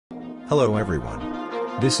Hello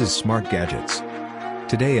everyone. This is Smart Gadgets.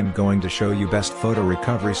 Today I'm going to show you best photo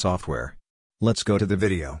recovery software. Let's go to the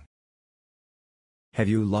video. Have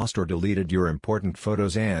you lost or deleted your important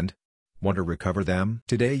photos and want to recover them?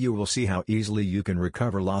 Today you will see how easily you can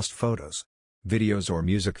recover lost photos, videos or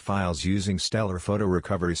music files using Stellar Photo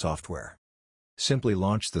Recovery software. Simply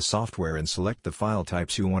launch the software and select the file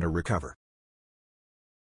types you want to recover.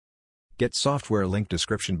 Get software link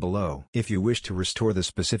description below. If you wish to restore the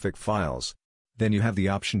specific files, then you have the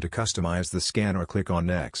option to customize the scan or click on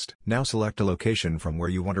Next. Now select a location from where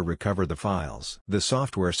you want to recover the files. The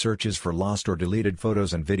software searches for lost or deleted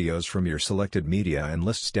photos and videos from your selected media and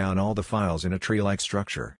lists down all the files in a tree-like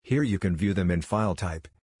structure. Here you can view them in file type,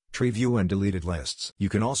 tree view and deleted lists. You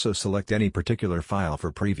can also select any particular file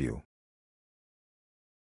for preview.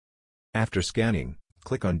 After scanning,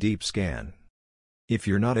 click on Deep Scan. If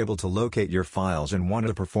you're not able to locate your files and want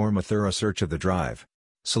to perform a thorough search of the drive,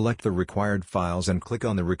 select the required files and click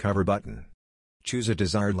on the Recover button. Choose a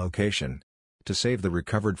desired location to save the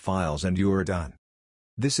recovered files and you are done.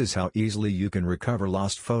 This is how easily you can recover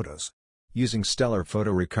lost photos using Stellar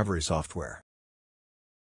Photo Recovery software.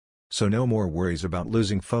 So no more worries about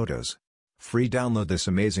losing photos. Free download this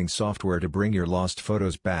amazing software to bring your lost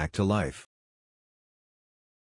photos back to life.